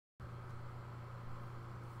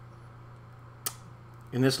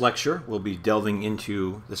In this lecture, we'll be delving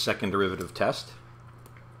into the second derivative test.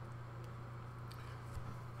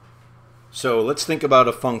 So let's think about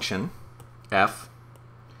a function, f,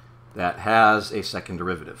 that has a second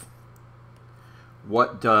derivative.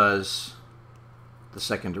 What does the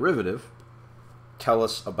second derivative tell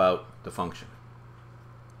us about the function?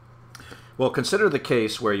 Well, consider the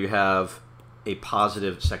case where you have a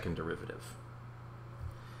positive second derivative.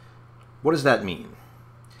 What does that mean?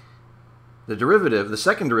 The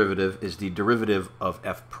second derivative is the derivative of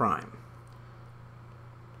f prime.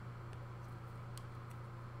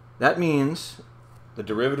 That means the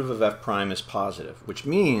derivative of f prime is positive, which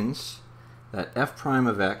means that f prime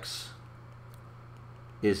of x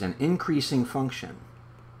is an increasing function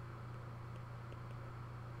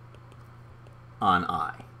on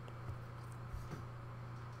I.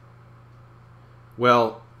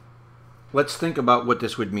 Well, let's think about what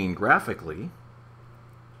this would mean graphically.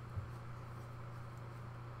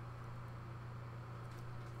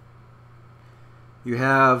 You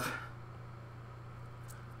have,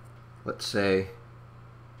 let's say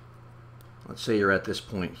you're at this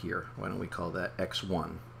point here. Why don't we call that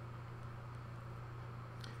x1?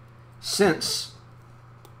 Since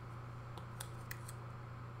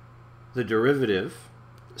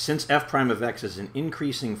f prime of x is an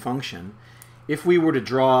increasing function, if we were to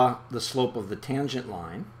draw the slope of the tangent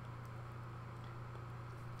line,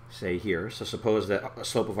 say here, so suppose that the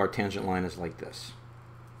slope of our tangent line is like this.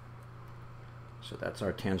 So that's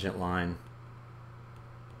our tangent line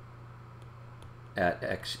at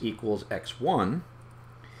x equals x1.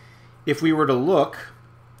 If we were to look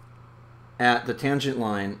at the tangent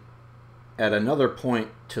line at another point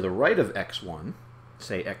to the right of x1,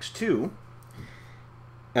 say x2,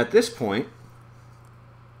 at this point,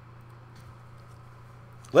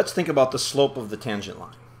 let's think about the slope of the tangent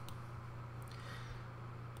line.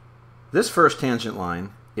 This first tangent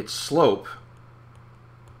line, its slope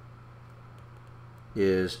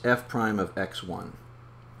is f prime of x1.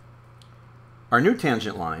 Our new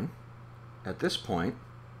tangent line at this point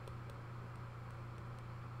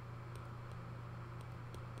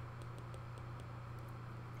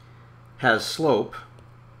has slope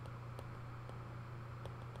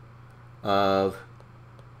of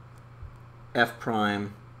f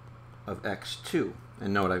prime of x2.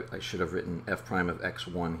 And note, I should have written f prime of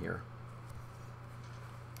x1 here.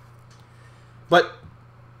 But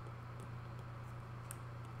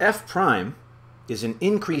f prime is an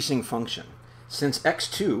increasing function. Since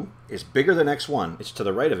x2 is bigger than x1, it's to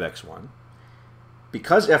the right of x1,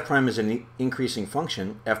 because f prime is an increasing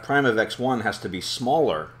function, f prime of x1 has to be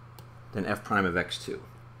smaller than f prime of x2.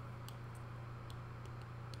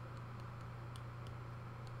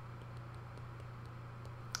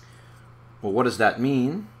 Well, what does that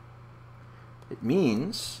mean? It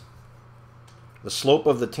means the slope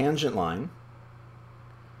of the tangent line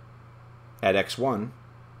at x1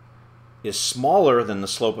 is smaller than the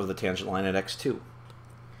slope of the tangent line at x2.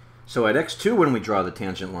 So at x2, when we draw the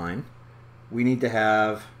tangent line, we need to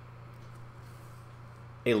have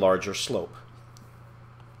a larger slope.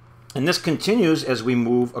 And this continues as we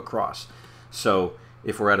move across. So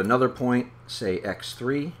if we're at another point, say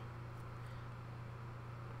x3,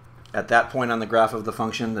 at that point on the graph of the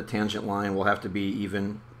function, the tangent line will have to be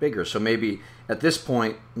even bigger. So maybe at this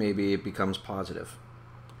point, maybe it becomes positive.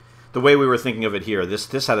 The way we were thinking of it here,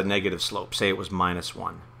 this had a negative slope. Say it was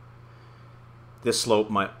 -1. This slope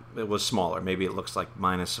it was smaller. Maybe it looks like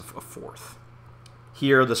minus a fourth.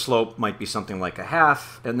 Here, the slope might be something like a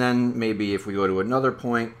half. And then maybe if we go to another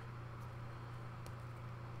point,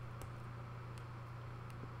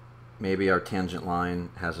 maybe our tangent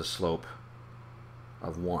line has a slope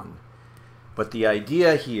of 1. But the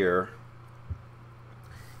idea here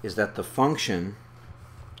is that the function,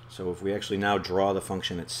 so if we actually now draw the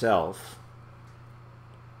function itself,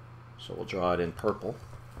 so we'll draw it in purple,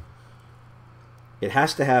 it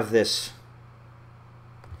has to have this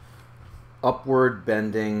upward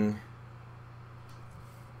bending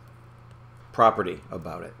property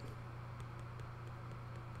about it.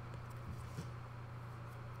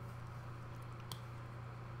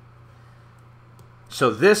 So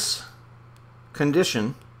this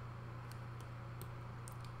condition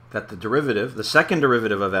that the second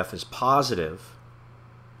derivative of f is positive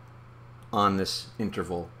on this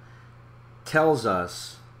interval, tells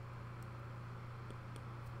us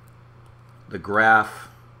the graph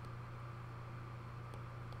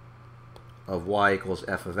of y equals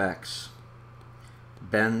f of x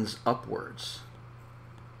bends upwards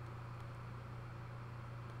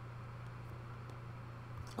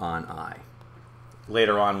on I.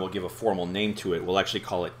 Later on, we'll give a formal name to it. We'll actually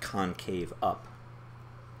call it concave up.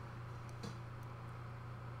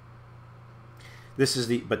 this is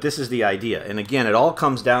the idea. And again, it all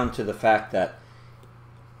comes down to the fact that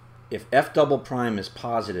if f double prime is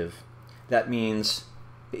positive, that means,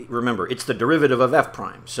 remember, it's the derivative of f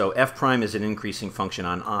prime. So f prime is an increasing function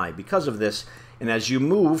on I because of this. And as you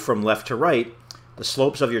move from left to right, the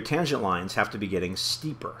slopes of your tangent lines have to be getting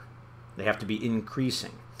steeper. They have to be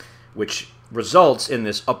increasing, which results in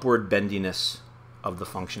this upward bendiness of the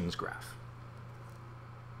function's graph.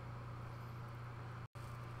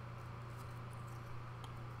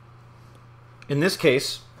 In this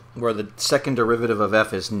case, where the second derivative of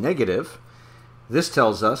f is negative, this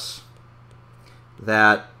tells us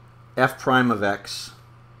that f prime of x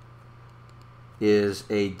is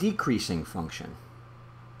a decreasing function.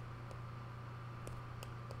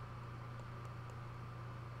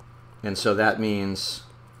 And so that means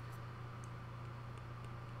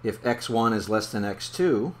if x1 is less than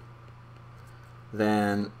x2,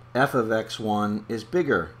 then f of x1 is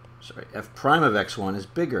bigger. Sorry, f prime of x1 is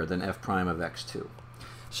bigger than f prime of x2.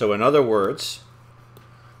 So in other words,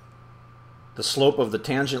 the slope of the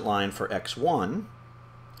tangent line for x1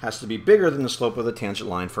 has to be bigger than the slope of the tangent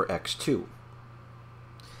line for x2.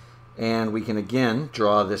 And we can again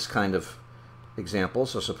draw this kind of example.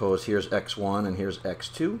 So suppose here's x1 and here's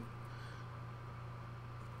x2.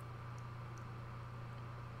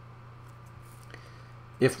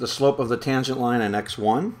 If the slope of the tangent line on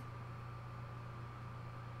x1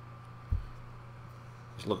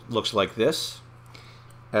 looks like this,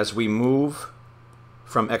 as we move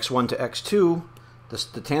from x1 to x2,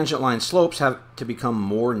 the tangent line slopes have to become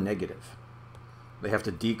more negative. They have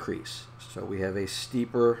to decrease. So we have a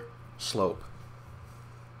steeper slope.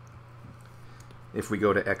 If we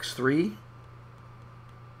go to x3,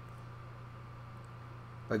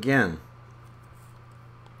 again,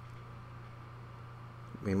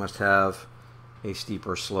 we must have a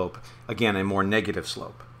steeper slope. Again, a more negative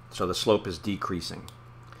slope. So the slope is decreasing.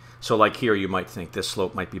 So like here, you might think this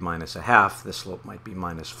slope might be -0.5, this slope might be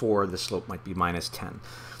 -4, this slope might be -10.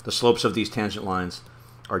 The slopes of these tangent lines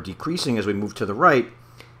are decreasing as we move to the right.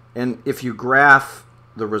 And if you graph,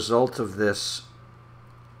 the result of this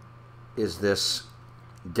is this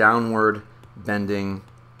downward bending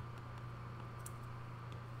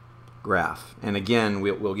graph. And again,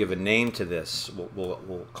 we'll give a name to this.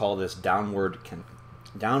 We'll call this downward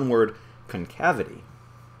concavity.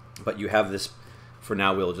 But you have this, for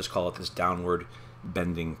now we'll just call it this downward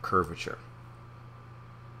bending curvature.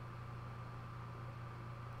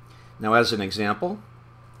 Now as an example,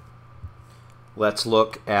 let's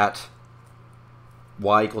look at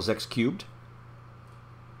y equals x cubed.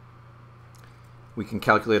 We can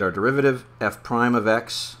calculate our derivative. F prime of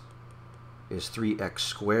x is 3x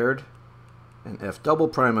squared, and f double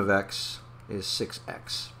prime of x is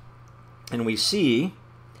 6x. And we see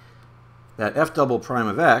that f double prime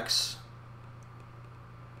of x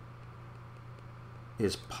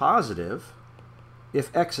is positive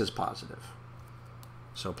if x is positive.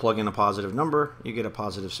 So plug in a positive number, you get a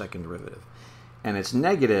positive second derivative. And it's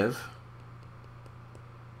negative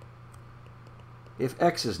if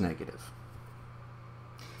x is negative.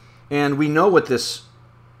 And we know what this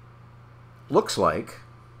looks like.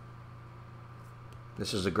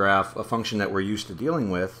 This is a graph, a function that we're used to dealing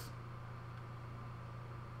with.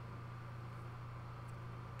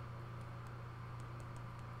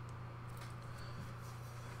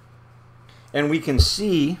 And we can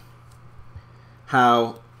see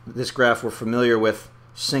how this graph we're familiar with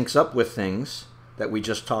syncs up with things that we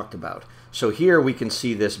just talked about. So here we can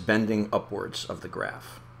see this bending upwards of the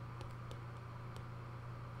graph.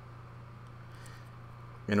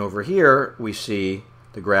 And over here we see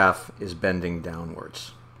the graph is bending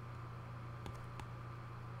downwards.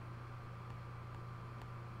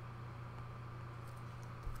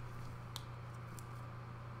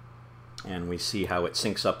 And we see how it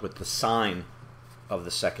syncs up with the sign of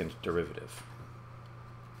the second derivative.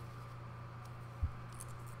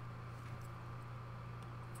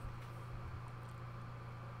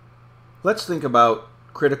 Let's think about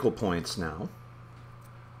critical points now.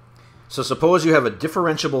 So suppose you have a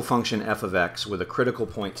differentiable function f of x with a critical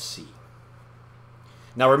point c.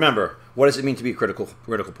 Now remember, what does it mean to be a critical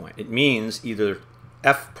point? It means either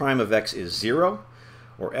f prime of x is 0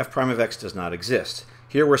 or f prime of x does not exist.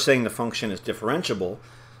 Here we're saying the function is differentiable,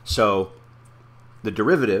 so the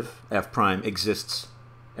derivative, f prime, exists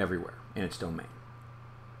everywhere in its domain.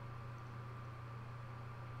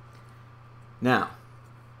 Now,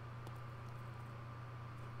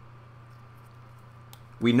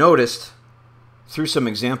 we noticed through some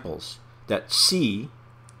examples that C,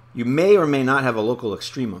 you may or may not have a local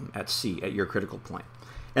extremum at C, at your critical point.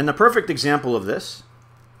 And the perfect example of this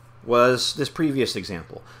was this previous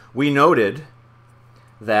example. We noted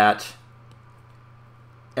that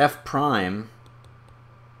f prime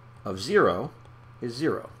of 0 is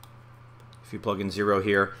 0. If you plug in 0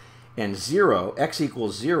 here, and 0, x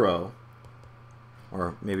equals 0,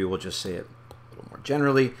 or maybe we'll just say it a little more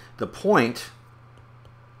generally, the point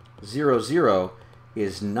 0, 0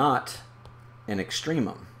 is not an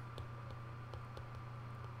extremum.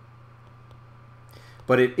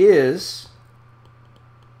 But it is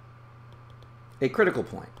a critical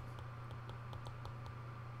point.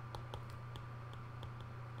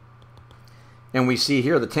 And we see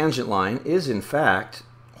here the tangent line is in fact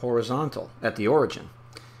horizontal at the origin.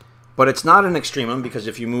 But it's not an extremum because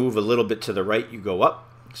if you move a little bit to the right, you go up,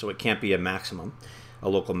 so it can't be a maximum, a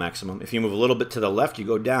local maximum. If you move a little bit to the left, you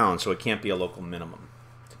go down, so it can't be a local minimum.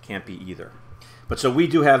 It can't be either. But so we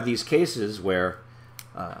do have these cases where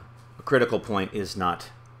a critical point is not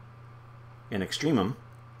an extremum.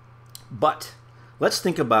 But let's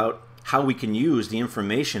think about how we can use the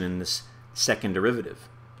information in this second derivative,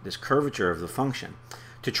 this curvature of the function,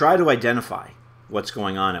 to try to identify what's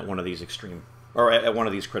going on at one of these extreme, or at one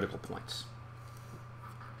of these critical points.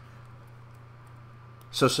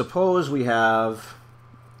 So suppose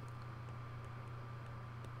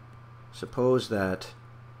that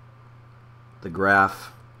the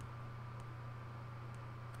graph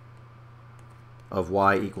of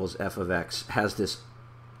y equals f of x has this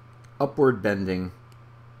upward bending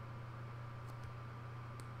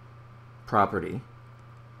property.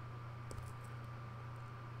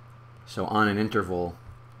 So on an interval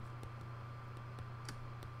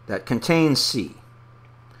that contains C.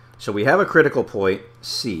 So we have a critical point,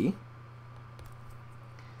 C.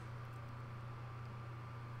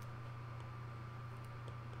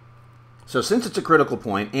 So since it's a critical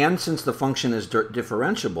point, and since the function is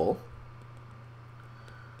differentiable,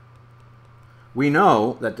 we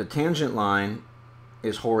know that the tangent line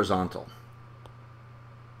is horizontal.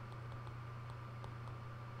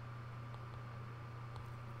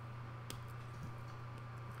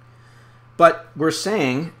 But we're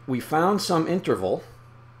saying we found some interval,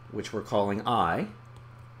 which we're calling I,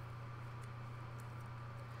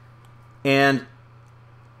 and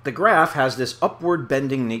the graph has this upward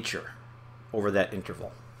bending nature over that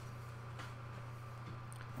interval.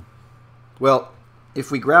 Well, if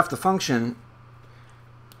we graph the function,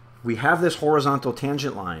 we have this horizontal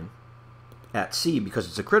tangent line at C because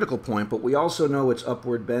it's a critical point, but we also know it's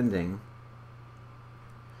upward bending.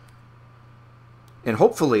 And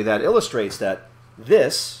hopefully that illustrates that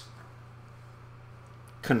this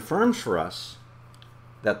confirms for us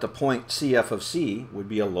that the point CF of C would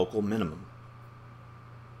be a local minimum.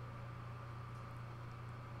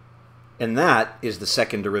 And that is the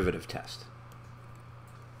second derivative test.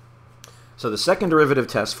 So the second derivative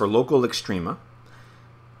test for local extrema,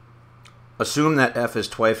 assume that f is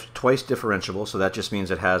twice differentiable, so that just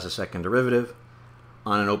means it has a second derivative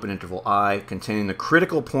on an open interval I containing the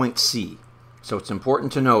critical point C. So it's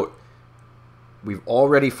important to note we've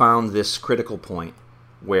already found this critical point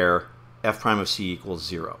where f prime of c equals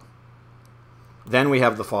 0. Then we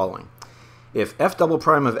have the following. If f double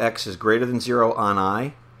prime of x is greater than 0 on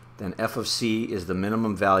I, then f of c is the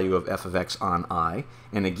minimum value of f of x on I.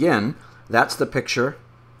 And again, that's the picture.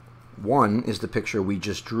 1 is the picture we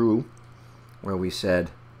just drew where we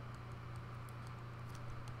said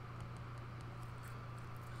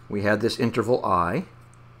we had this interval I.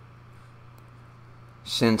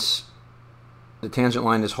 Since the tangent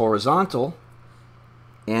line is horizontal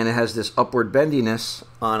and it has this upward bendiness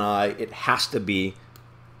on I, it has to be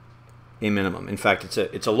a minimum. In fact,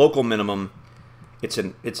 it's a local minimum. It's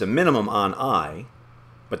a minimum on I,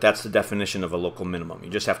 but that's the definition of a local minimum. You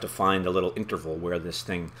just have to find a little interval where this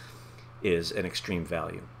thing is an extreme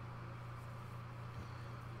value.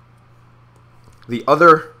 The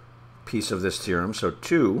other piece of this theorem, so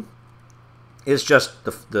 2, is just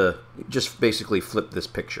just basically flip this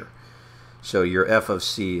picture. So your f of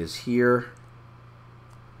c is here,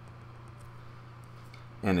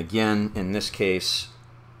 and again in this case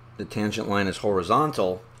the tangent line is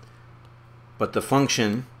horizontal, but the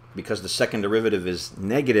function, because the second derivative is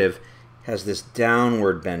negative, has this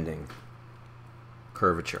downward bending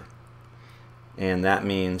curvature, and that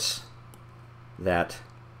means that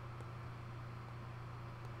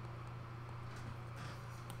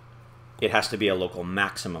it has to be a local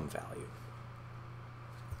maximum value.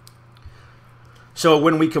 So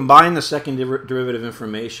when we combine the second derivative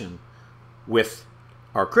information with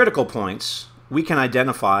our critical points, we can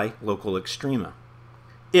identify local extrema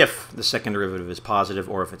if the second derivative is positive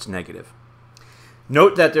or if it's negative.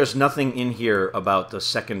 Note that there's nothing in here about the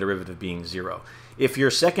second derivative being 0. If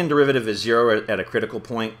your second derivative is 0 at a critical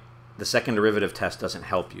point, the second derivative test doesn't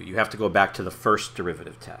help you. You have to go back to the first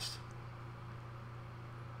derivative test.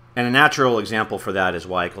 And a natural example for that is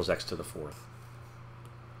y equals x to the fourth.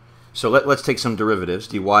 So let's take some derivatives.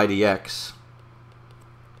 dy dx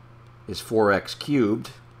is 4x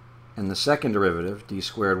cubed, and the second derivative, d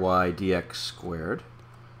squared y dx squared,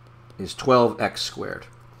 is 12x squared.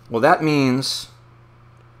 Well, that means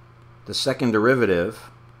the second derivative,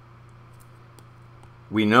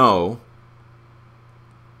 we know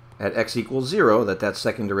at x equals 0 that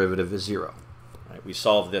second derivative is 0. Right? We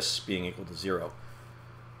solve this being equal to 0.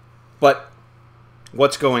 But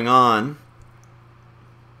what's going on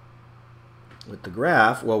with the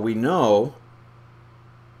graph? Well, we know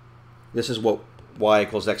this is what y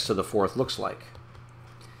equals x to the fourth looks like.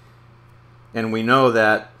 And we know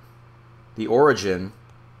that the origin,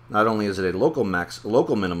 not only is it a local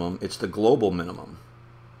minimum, it's the global minimum.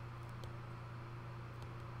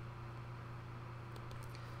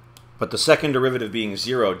 But the second derivative being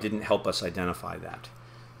 0 didn't help us identify that.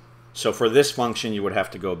 So for this function, you would have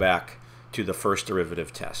to go back to the first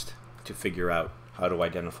derivative test to figure out how to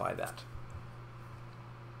identify that.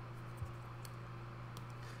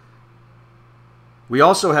 We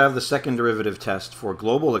also have the second derivative test for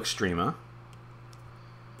global extrema.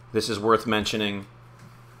 This is worth mentioning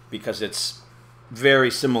because it's very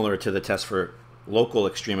similar to the test for local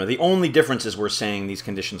extrema. The only difference is we're saying these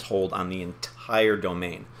conditions hold on the entire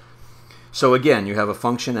domain. So again, you have a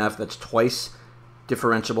function f that's twice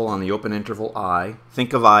differentiable on the open interval I.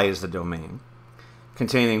 Think of I as the domain,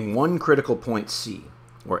 containing one critical point C,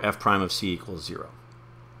 where f prime of c equals 0.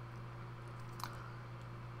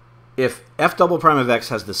 If f double prime of x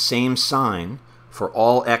has the same sign for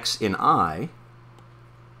all x in I,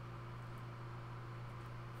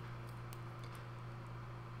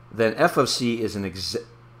 then f of c is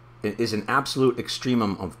an absolute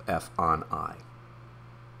extremum of f on I.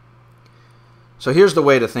 So here's the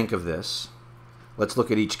way to think of this. Let's look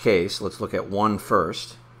at each case. Let's look at one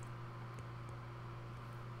first.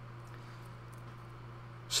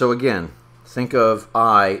 So again, think of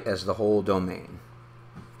I as the whole domain.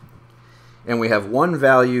 And we have one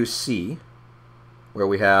value C, where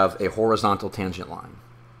we have a horizontal tangent line.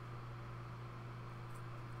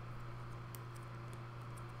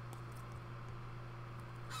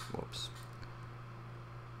 Whoops.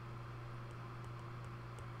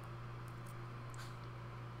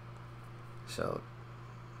 So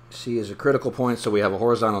C is a critical point, so we have a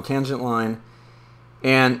horizontal tangent line.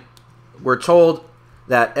 And we're told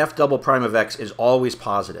that f double prime of x is always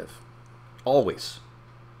positive. Always.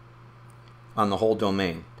 On the whole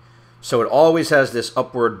domain. So it always has this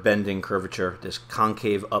upward bending curvature, this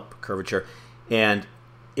concave up curvature, and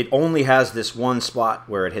it only has this one spot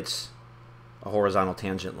where it hits a horizontal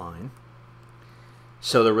tangent line.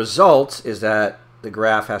 So the result is that the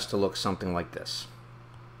graph has to look something like this.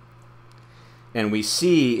 And we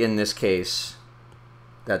see in this case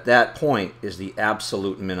that that point is the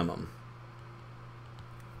absolute minimum.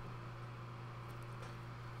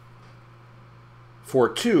 For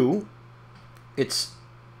 2, it's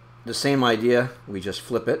the same idea, we just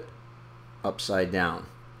flip it upside down.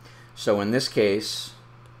 So in this case,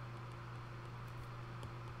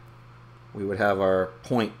 we would have our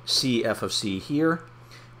point C, f of c here.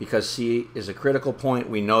 Because C is a critical point,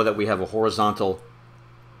 we know that we have a horizontal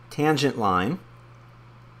tangent line.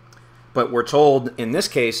 But we're told in this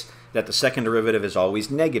case that the second derivative is always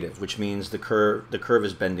negative, which means the curve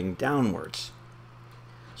is bending downwards.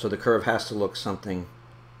 So the curve has to look something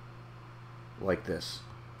like this.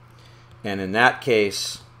 And in that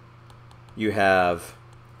case, you have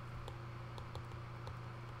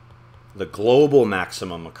the global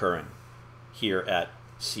maximum occurring here at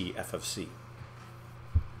C, f of c.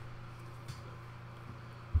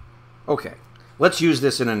 Okay, let's use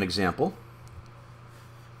this in an example.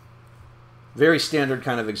 Very standard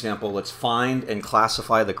kind of example. Let's find and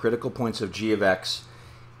classify the critical points of g of x.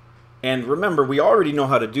 And remember, we already know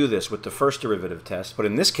how to do this with the first derivative test, but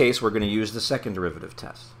in this case, we're going to use the second derivative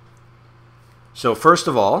test. So first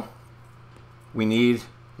of all, we need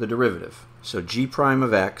the derivative. So g prime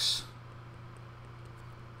of x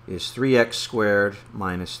is 3x squared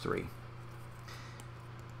minus 3.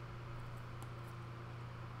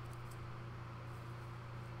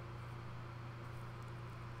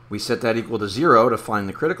 We set that equal to 0 to find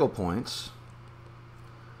the critical points,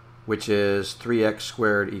 which is 3x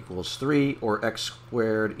squared equals 3, or x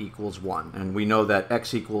squared equals 1. And we know that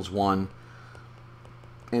x equals 1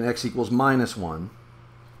 and x equals minus 1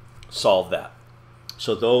 solve that.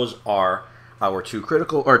 So those are our two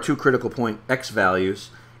critical point x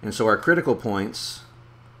values. And so our critical points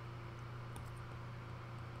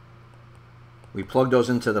We plug those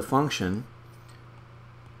into the function.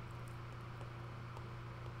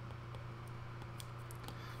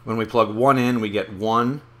 When we plug 1 in, we get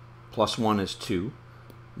 1 plus 1 is 2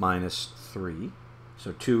 minus 3.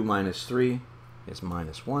 So 2 minus 3 is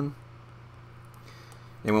minus 1.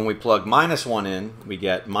 And when we plug minus 1 in, we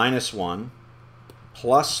get minus 1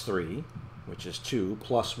 plus 3, which is 2,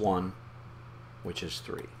 plus 1, which is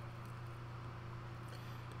 3.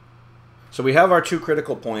 So we have our two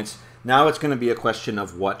critical points. Now it's going to be a question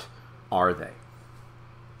of what are they?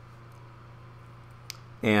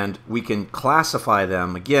 And we can classify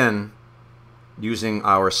them, again, using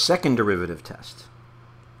our second derivative test.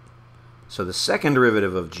 So the second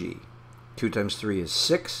derivative of g, 2 times 3 is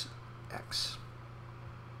 6x.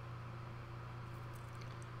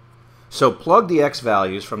 So plug the x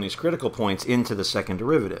values from these critical points into the second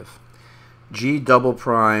derivative. G double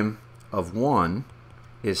prime of 1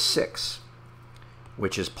 is 6,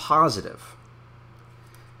 which is positive.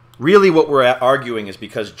 Really what we're arguing is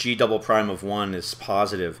because g double prime of 1 is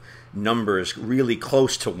positive, numbers really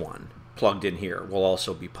close to 1 plugged in here will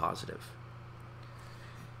also be positive.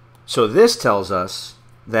 So this tells us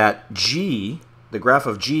that g, the graph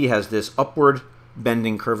of g, has this upward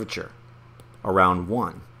bending curvature around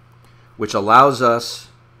 1, which allows us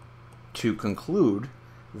to conclude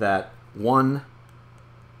that 1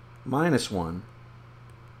 minus 1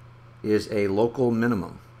 is a local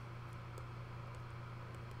minimum.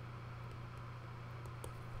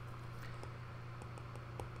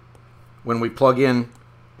 When we plug in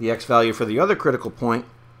the x value for the other critical point,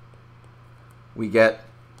 we get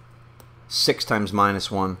 6 times minus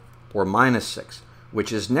 1, or minus 6,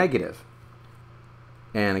 which is negative.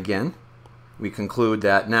 And again, we conclude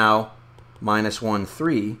that now minus 1,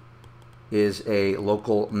 3 is a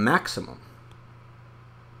local maximum.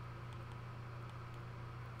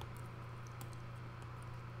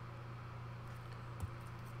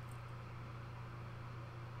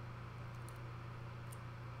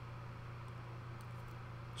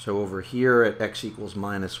 So over here at x equals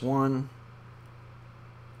minus 1,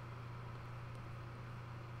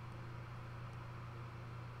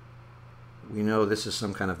 we know this is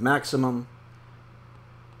some kind of maximum.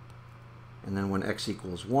 And then when x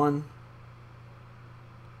equals 1,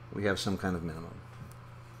 we have some kind of minimum.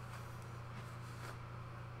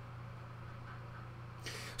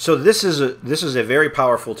 So this is a very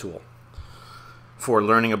powerful tool for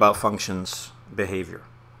learning about functions behavior.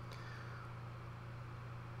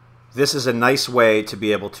 This is a nice way to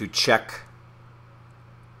be able to check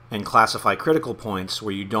and classify critical points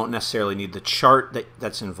where you don't necessarily need the chart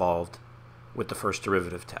that's involved with the first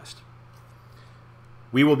derivative test.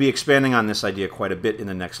 We will be expanding on this idea quite a bit in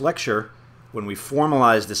the next lecture when we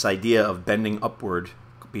formalize this idea of bending upward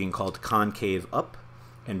being called concave up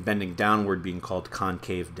and bending downward being called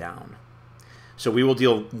concave down. So we will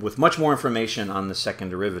deal with much more information on the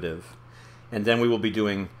second derivative, and then we will be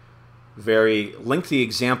doing very lengthy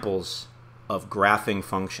examples of graphing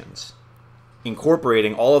functions,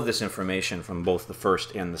 incorporating all of this information from both the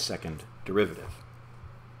first and the second derivative.